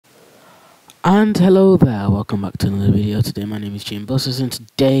And hello there, welcome back to another video. Today my name is JMBuses and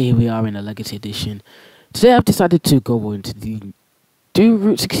today we are in a Legacy Edition. Today I've decided to go into the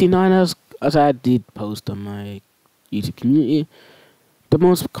Route 69 as I did post on my YouTube community. The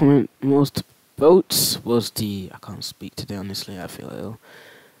most votes was I can't speak today honestly, I feel ill.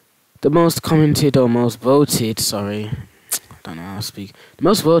 The most commented or most voted, sorry, I don't know how to speak. The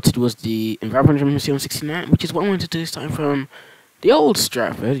most voted was the Environmental Museum 69, which is what I wanted to do this time from the old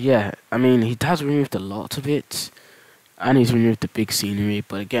Stratford. Yeah, I mean, he has removed a lot of it, and he's removed the big scenery,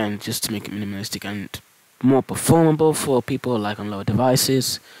 but again, just to make it minimalistic and more performable for people like on lower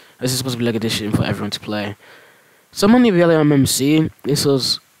devices. This is supposed to be like edition for everyone to play. So I'm on the MMC. This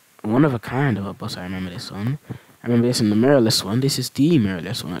was one of a kind of a bus. I remember this one. I remember this in the mirrorless one. This is the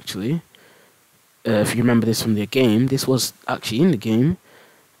mirrorless one, actually. If you remember this from the game, this was actually in the game.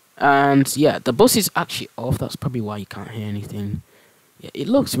 And yeah, the bus is actually off. That's probably why you can't hear anything. Yeah, it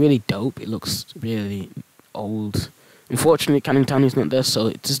looks really dope. It looks really old. Unfortunately, Canning Town is not there, so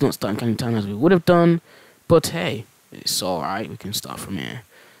it does not start in Canning Town as we would have done. But hey, it's alright. We can start from here.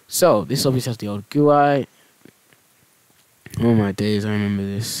 So, this obviously has the old GUI. Oh my days, I remember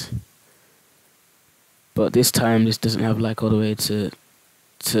this. But this time, this doesn't have like all the way to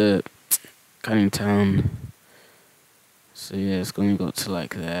Canning Town. So yeah, it's going to go to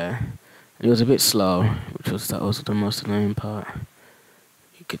like there. And it was a bit slow, that was the most annoying part.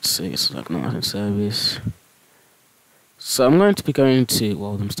 You could see it's like not in service. So I'm going to be going to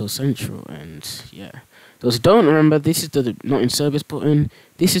Walthamstow Central, and yeah. Those who don't remember, this is the not in service button.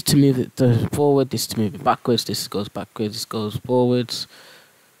 This is to move it forward, this is to move it backwards, this goes backwards, this goes forwards.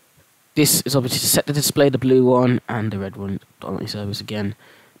 This is obviously to set the display, the blue one, and the red one, not in service again.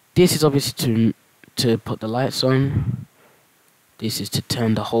 This is obviously to put the lights on. This is to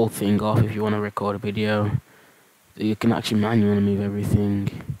turn the whole thing off if you want to record a video. You can actually manually move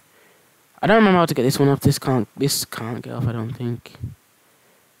everything. I don't remember how to get this one off. This can't get off, I don't think.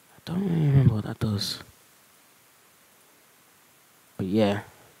 I don't really remember what that does. But yeah.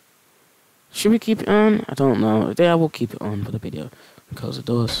 Should we keep it on? I don't know. Yeah, I will keep it on for the video because it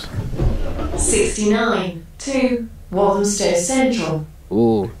does. 69 to Walthamstow Central.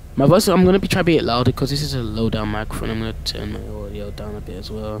 Ooh. My voice, I'm going to try to be it louder because this is a low down microphone. I'm going to turn my audio down a bit as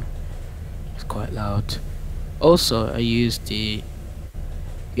well. It's quite loud. Also, you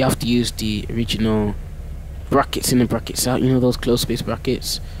have to use the original brackets in and brackets out. You know those close space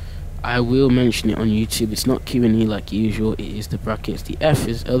brackets? I will mention it on YouTube. It's not Q&E like usual. It is the brackets. The F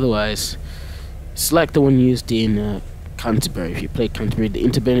is otherwise. It's like the one used in Canterbury. If you play Canterbury, the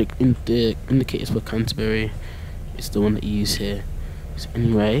indicators for Canterbury is the one that you use here. So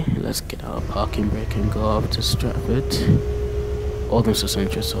anyway, let's get out of parking brake and go up to Stratford. Walthamstow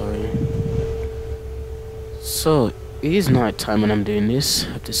Central, sorry. So, it is night time when I'm doing this.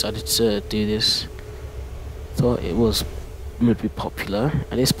 I've decided to do this. Thought it would be popular.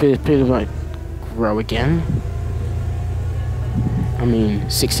 And this pretty might grow again. I mean,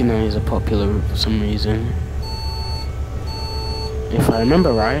 69 is a popular route for some reason. If I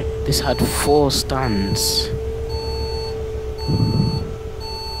remember right, this had 4 stands.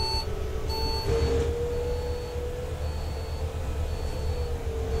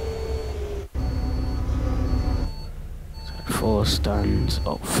 Four stands,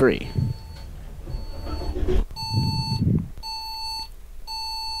 3.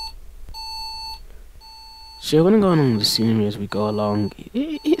 So we're gonna go along the scenery as we go along.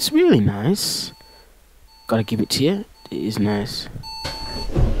 It's really nice. Gotta give it to you. It is nice.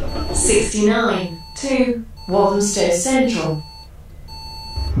 69 to Walthamstow Central.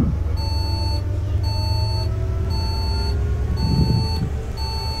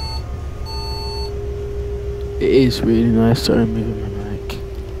 It is really nice. Sorry, I'm moving my mic.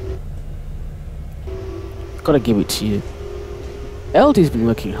 Gotta give it to you. LD's been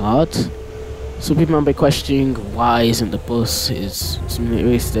working hard. Some people might be questioning why isn't the bus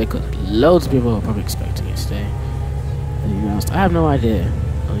released today, because loads of people are probably expecting it today. I have no idea,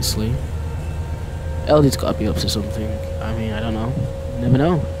 honestly. LD's gotta be up to something. I mean, I don't know. Never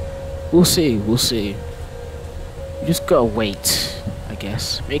know. We'll see. You just gotta wait, I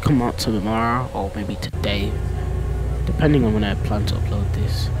guess. May come out tomorrow or maybe today, depending on when I plan to upload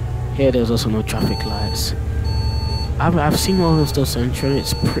this. Here, there's also no traffic lights. I've seen Walthamstow Central.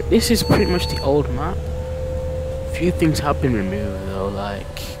 This is pretty much the old map. Few things have been removed though,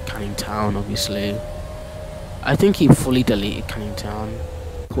 like Canning Town, obviously. I think he fully deleted Canning Town,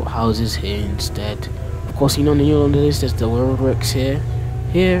 put houses here instead. Of course, you know, on the new London list, there's the roadworks here.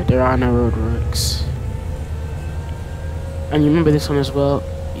 Here, there are no roadworks. And you remember this one as well?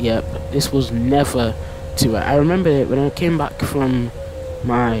 Yep, this was never to. I remember it when I came back from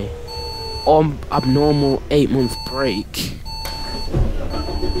my abnormal 8-month break.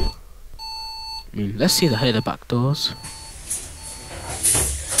 I mean, let's see the back doors.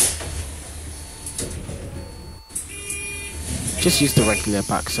 Just use the regular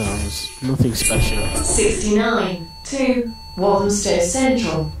back sounds, nothing special. 69 to Walthamstow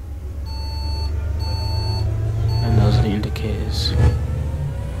Central. And those are the indicators.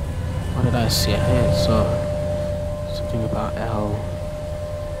 What did I see? I heard something about L.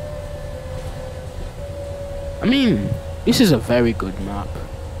 I mean, this is a very good map.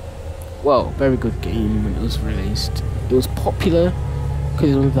 Well, very good game when it was released. It was popular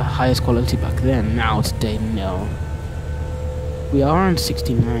because it was one of the highest quality back then. Now today, no. We are on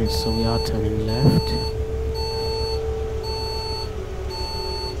 69, so we are turning left.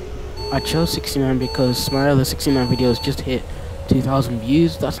 I chose 69 because my other 69 videos just hit 2,000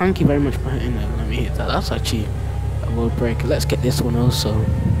 views. That's thank you very much for hitting that. Let me hit that. That's actually a world breaker. Let's get this one also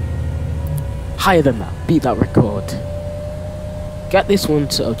higher than that. Beat that record. Get this one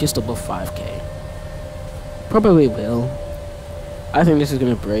to just above 5k. Probably will. I think this is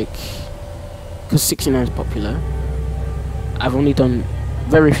gonna break because 69 is popular. I've only done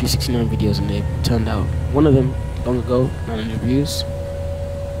very few 69 videos and they turned out. One of them long ago, 900 views.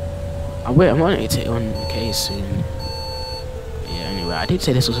 I want it to hit 1k soon. Yeah, anyway, I did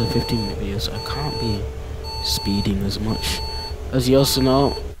say this was a 15-minute video, so I can't be speeding as much. As you also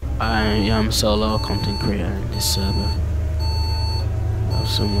know, I am solo content creator in this server. I have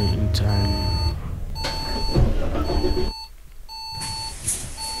some waiting time.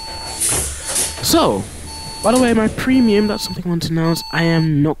 So, by the way, my premium, that's something I want to announce. I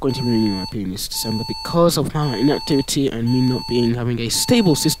am not going to renew my premium this December because of my inactivity and me not having a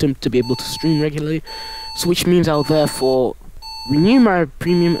stable system to be able to stream regularly. So which means I'll therefore renew my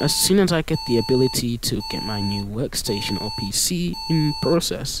premium as soon as I get the ability to get my new workstation or PC in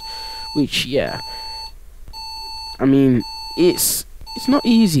process. Which, yeah, I mean, it's not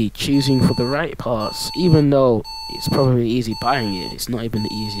easy choosing for the right parts, even though it's probably easy buying it. It's not even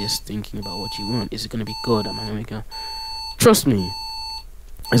the easiest thinking about what you want. Is it going to be good? Am I going to make Trust me,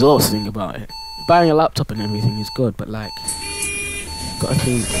 there's a lot to think about it. Buying a laptop and everything is good, but like, gotta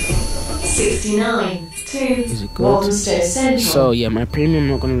think. 69 to is it good? Walthamstow Central. So yeah, my premium I'm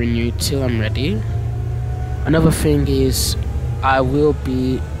not going to renew till I'm ready. Another thing is, I will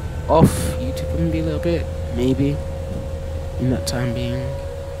be off YouTube maybe a little bit, maybe, in that time being.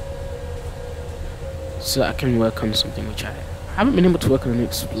 So I can work on something which I haven't been able to work on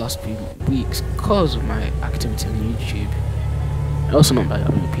the last few weeks because of my activity on YouTube. Also not by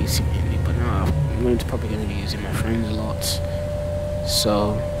having a PC mainly, but now I'm probably going to be using my friends a lot.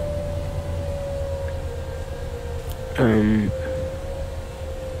 So,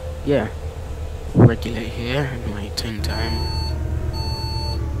 yeah, regulate here in my waiting time.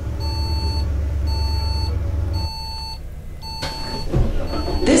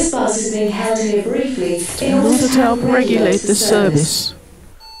 This bus is being held here briefly in order to help regulate the service.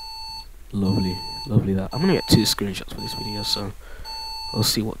 Lovely, lovely that. I'm gonna get 2 screenshots for this video, so I'll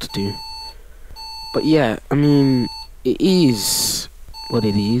see what to do. But yeah, I mean, it is what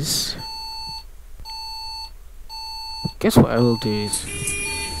it is. Guess what I will do is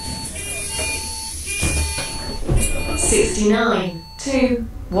 69 to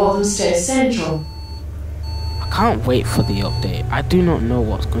Walthamstow Central. I can't wait for the update. I do not know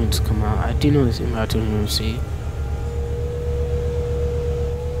what's going to come out. I do know this inverted UMC.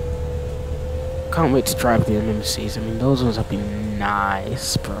 Can't wait to drive the MMCs. I mean, those ones have been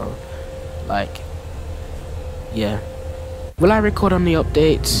nice, bro. Like, yeah. Will I record on the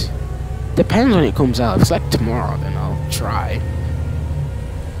update? Depends when it comes out. If it's like tomorrow, then I'll try.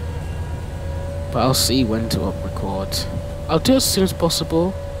 But I'll see when to record. I'll do it as soon as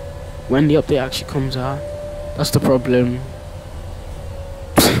possible when the update actually comes out. That's the problem.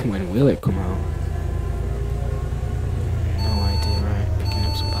 When will it come out? No idea, right? Picking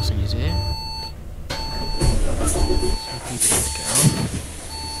up some passengers here. Some people to get off.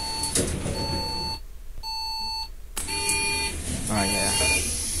 Oh yeah.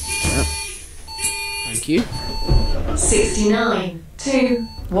 Yep. Thank you. 69 to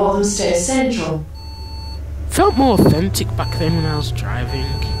Walthamstow Central. Felt more authentic back then when I was driving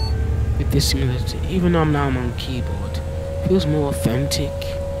with this simulator. Even though I'm on keyboard, feels more authentic.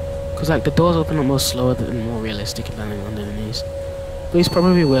 Cause like the doors open up more slower and more realistic than underneath. But it's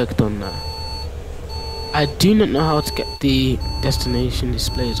probably worked on that. I do not know how to get the destination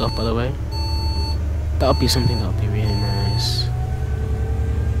displays off, by the way. That would be something that would be really nice.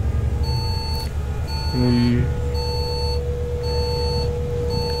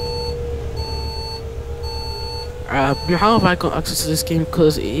 How have I got access to this game?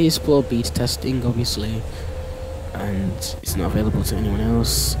 Because it is for beta testing, obviously, and it's not available to anyone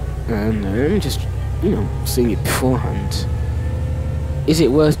else. And I'm just, seeing it beforehand. Is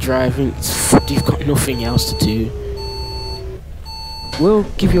it worth driving? You've got nothing else to do. We'll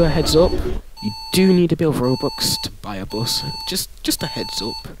give you a heads up. You do need a bit of Robux to buy a bus. Just a heads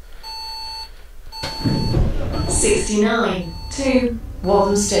up. 69 to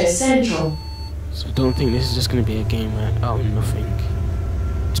Walthamstow Central. So don't think this is just going to be a game where, nothing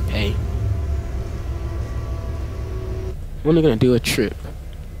to pay. I'm only going to do a trip.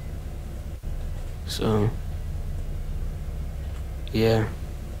 So, yeah.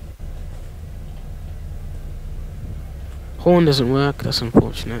 Horn doesn't work, that's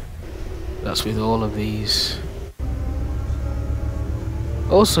unfortunate. That's with all of these.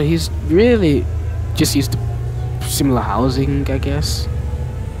 Also, he's really just used similar housing, I guess.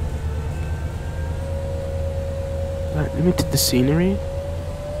 Like, limited the scenery.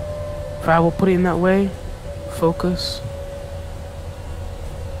 If I will put it in that way, focus.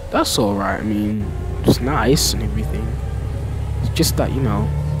 That's alright, I mean, it's nice and everything. It's just that,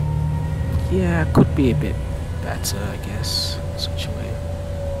 yeah, it could be a bit better, I guess, in such a way.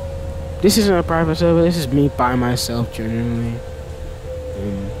 This isn't a private server, this is me by myself generally.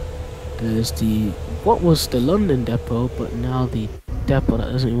 There's what was the London depot, but now the depot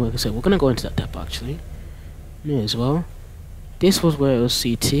that doesn't work. So we're gonna go into that depot actually. May as well. This was where it was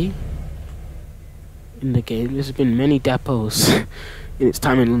CT in the game. There's been many depots in its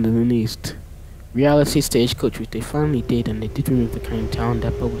time in London and East. Reality Stagecoach, which they finally did, and they did remove the Canning Town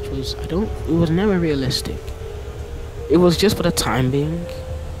depot, which was it was never realistic. It was just for the time being.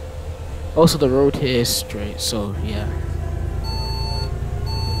 Also, the road here is straight, so yeah.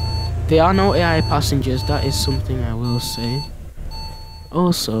 There are no AI passengers, that is something I will say.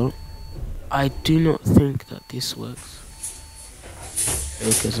 Also, I do not think that this works.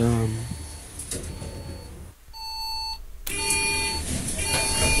 Because,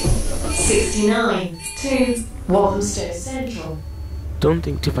 69 to Walthamstow Central. Don't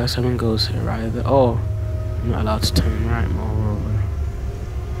think 257 goes here either. Oh, I'm not allowed to turn right, moreover.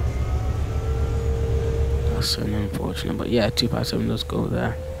 That's unfortunate, but yeah, 257 does go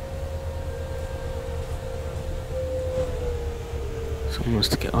there. Someone wants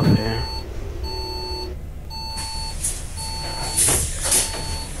to get off here.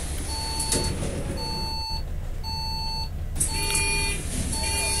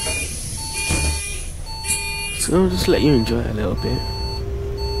 So I'll just let you enjoy it a little bit.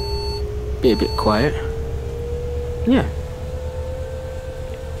 Be a bit quiet. Yeah.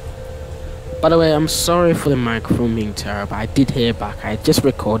 By the way, I'm sorry for the microphone being terrible. I did hear back. I just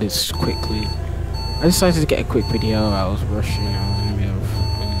recorded quickly. I decided to get a quick video. I was rushing. I was in a bit of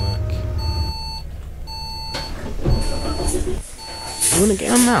homework. You wanna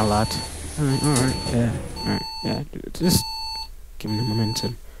get on now, lad? Alright, yeah. Just give me the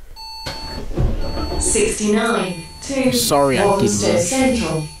momentum. 69 to Sorry, I did Walthamstow rush.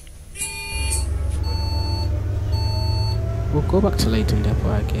 Central. We'll go back to Leighton Depot,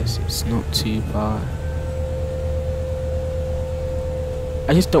 I guess. It's not too far.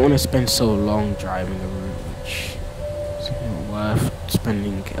 I just don't want to spend so long driving the route, which is not worth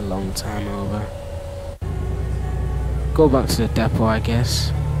spending a long time over. Go back to the depot, I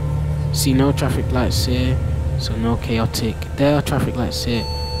guess. See, no traffic lights here, so no chaotic. There are traffic lights here.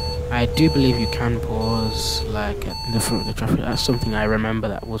 I do believe you can pause, like at the front of the traffic. That's something I remember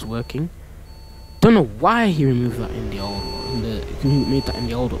that was working. Don't know why he removed that in the old one. He made that in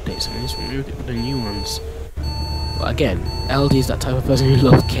the old updates and just removed it for the new ones. But again, LD is that type of person who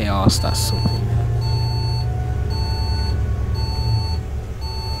loves chaos. That's something.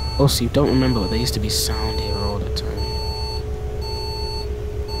 Also, you don't remember, but there used to be sound here all the time.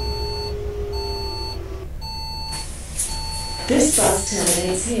 This bus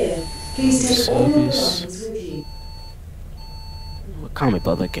terminates here. Please take all your belongings with you. I can't be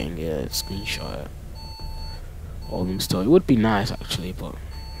bothered getting a screenshot. All them stuff. It would be nice actually, but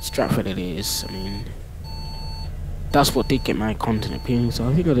Stratford it is. I mean, that's what did get my content appealing, so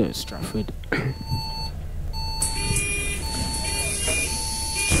I think I'll do it at Stratford.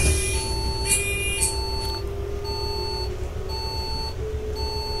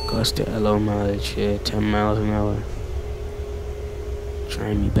 Gotta stay at a low mileage here, 10 miles an hour.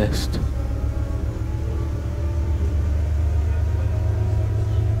 Trying my best.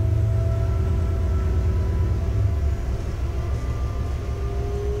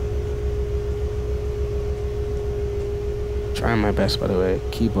 Trying my best, by the way.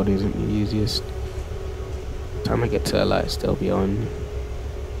 Keyboard isn't the easiest. Time I get to the lights, they'll be on.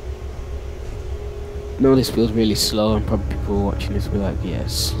 know this feels really slow, and probably people watching this will be like, yeah,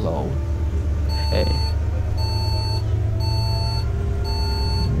 slow. Hey.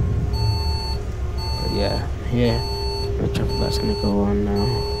 But yeah, here, the traffic light's gonna go on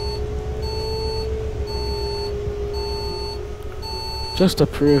now. Just to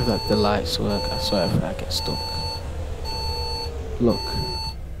prove that the lights work, I swear if I get stuck. Look.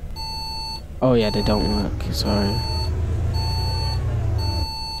 Oh yeah, they don't work, sorry.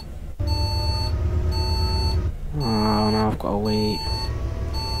 Oh, now I've got to wait.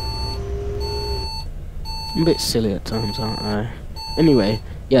 I'm a bit silly at times, aren't I? Anyway,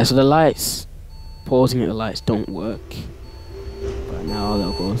 yeah, so the lights, pausing at the lights don't work. But now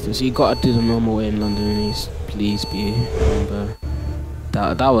they'll go through. So you gotta do the normal way in London, please be amber.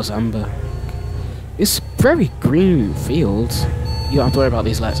 That was amber. It's very green field. You don't have to worry about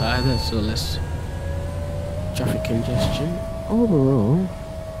these lights either, so less traffic congestion. Overall,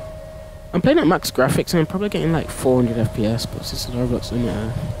 I'm playing at max graphics and I'm probably getting like 400 FPS, but since the Roblox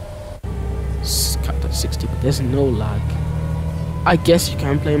limiter it's capped at 60, but there's no lag. I guess you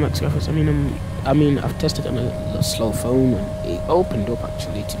can play max graphics. I mean, I've tested it on a slow phone and it opened up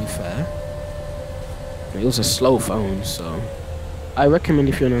actually, to be fair. It was a slow phone, so I recommend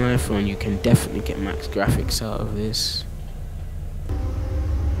if you're on an iPhone, you can definitely get max graphics out of this.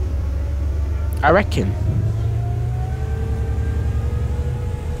 I reckon.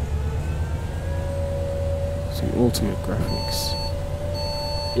 Some ultimate graphics.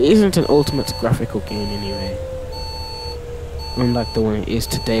 It isn't an ultimate graphical game anyway. Unlike the one it is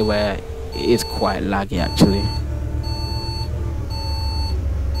today where it is quite laggy actually.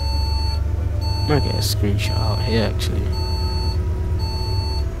 Might get a screenshot out here actually.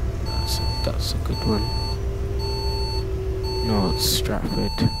 That's a good one. No, it's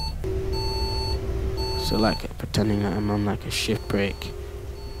Stratford. So like pretending that I'm on like a shift break.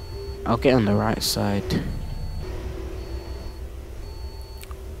 I'll get on the right side.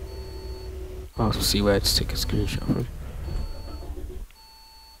 I'll see where to take a screenshot from.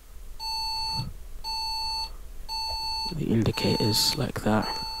 The indicators like that.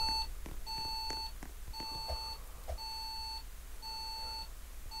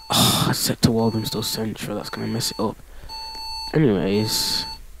 Oh, I set to Walthamstow Central, that's gonna mess it up. Anyways,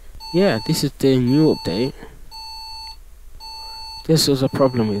 yeah, this is the new update. This was a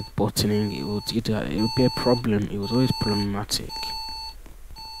problem with buttoning, it would be a problem, it was always problematic.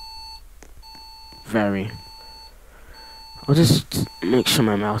 Very. I'll just make sure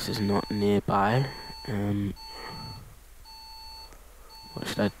my mouse is not nearby. What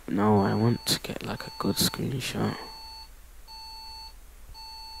should I... No, I want to get like a good screenshot.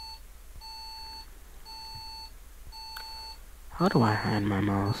 How do I hide my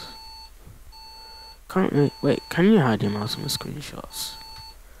mouse? Wait, can you hide your mouse on the screenshots?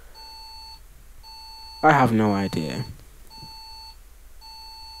 I have no idea.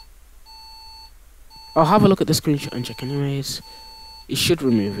 I'll have a look at the screenshot and check anyways. It should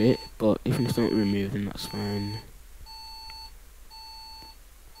remove it, but even if it don't remove, then that's fine.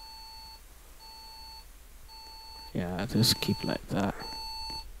 Yeah, I'll just keep like that.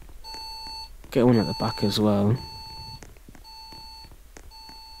 Get one at the back as well.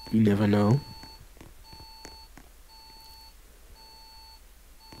 You never know.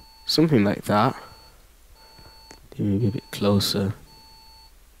 Something like that. Maybe a bit closer.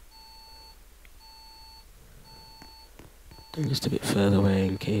 Then just a bit further away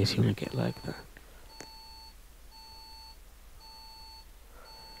in case you want to get like that.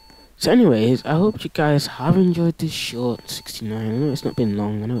 So anyways, I hope you guys have enjoyed this short 69. I know it's not been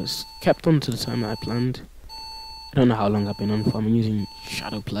long. I know it's kept on to the time that I planned. I don't know how long I've been on for. I'm using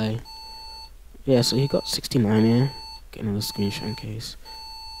Shadow Play. Yeah, so he got 69 here. Get another screenshot in case.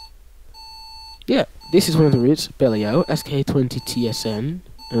 Yeah, this is one of the routes. Belial, SK20TSN.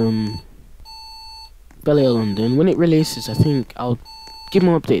 Belial London. When it releases, I think I'll give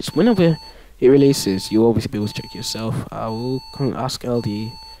more updates. Whenever it releases, you'll obviously be able to check yourself. I will ask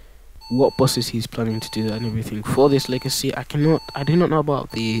LD what buses he's planning to do and everything for this legacy. I do not know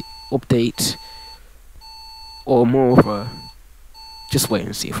about the update, or more of a just wait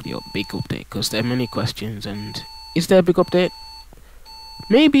and see for the big update, because there are many questions. And is there a big update?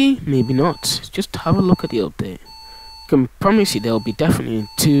 Maybe, maybe not. Just have a look at the update. I can promise you there'll be definitely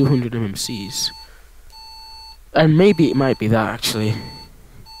 200 MMCs, and maybe it might be that actually.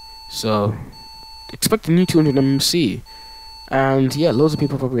 So expect a new 200 MMC. And yeah, loads of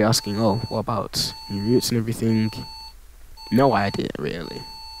people probably asking, oh, what about new routes and everything? No idea, really.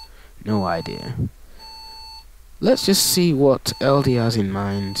 No idea. Let's just see what LD has in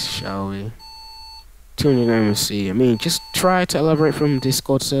mind, shall we? 200 MMC. I mean, just try to elaborate from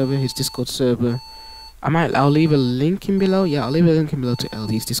Discord server, his Discord server. I'll leave a link in below. Yeah, I'll leave a link in below to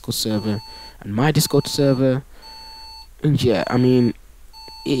LD's Discord server and my Discord server. And yeah, I mean,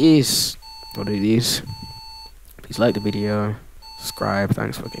 it is what it is. Please like the video, subscribe.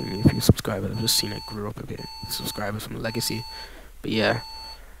 Thanks for getting me a few subscribers. I've just seen it grew up a bit. Subscribers from Legacy. But yeah,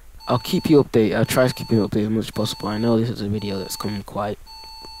 I'll keep you updated. I'll try to keep you updated as much as possible. I know this is a video that's coming quite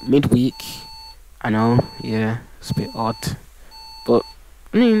midweek. I know, yeah, it's a bit odd. But,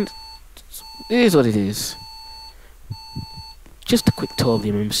 I mean, it is what it is. Just a quick tour of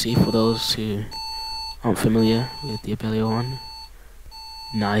the MMC for those who aren't familiar with the Abellio one.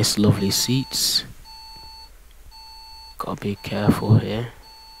 Nice, lovely seats. Gotta be careful here.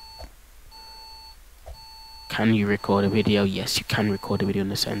 Can you record a video? Yes, you can record a video in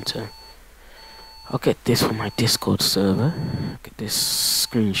the center. I'll get this from my Discord server. Get this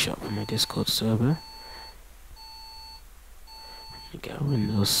screenshot from my Discord server. Let me get a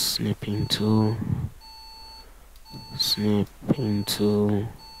Windows snipping tool. Snipping tool.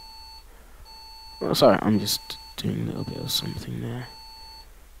 Oh, sorry, I'm just doing a little bit of something there.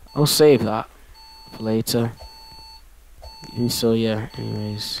 I'll save that for later. And so yeah,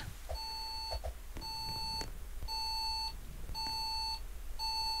 anyways.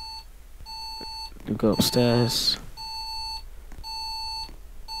 We go upstairs.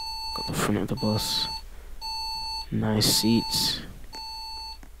 Got the front of the bus. Nice seats.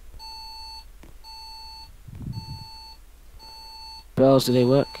 Bells, do they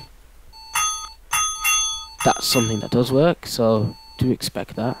work? That's something that does work, so do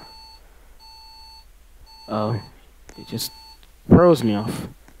expect that. Oh, it just throws me off.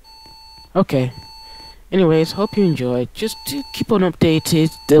 Okay. Anyways, hope you enjoyed. Just to keep on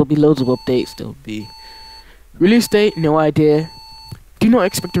updated. There'll be loads of updates. There'll be release date, no idea. Do not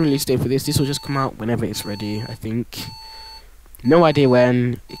expect a release date for this. This will just come out whenever it's ready, I think. No idea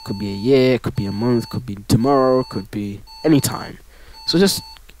when. It could be a year, it could be a month, could be tomorrow, could be any time. So just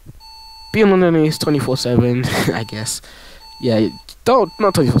be on the news 24/7, I guess. Yeah,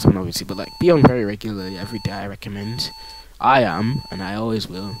 not 24/7 obviously, but like be on very regularly every day. I recommend. I am, and I always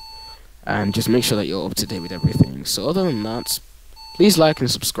will. And just make sure that you're up to date with everything. So other than that, please like and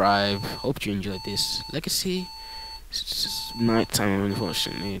subscribe. Hope you enjoyed this Legacy. It's just night time,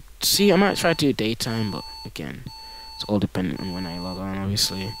 unfortunately. See, I might try to do daytime, but again, it's all dependent on when I log on,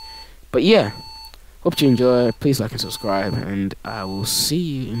 obviously. But yeah, hope you enjoy. Please like and subscribe, and I will see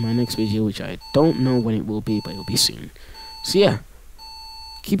you in my next video, which I don't know when it will be, but it will be soon. So yeah,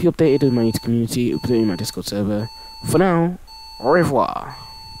 keep you updated with my YouTube community, updated in my Discord server. For now, au revoir.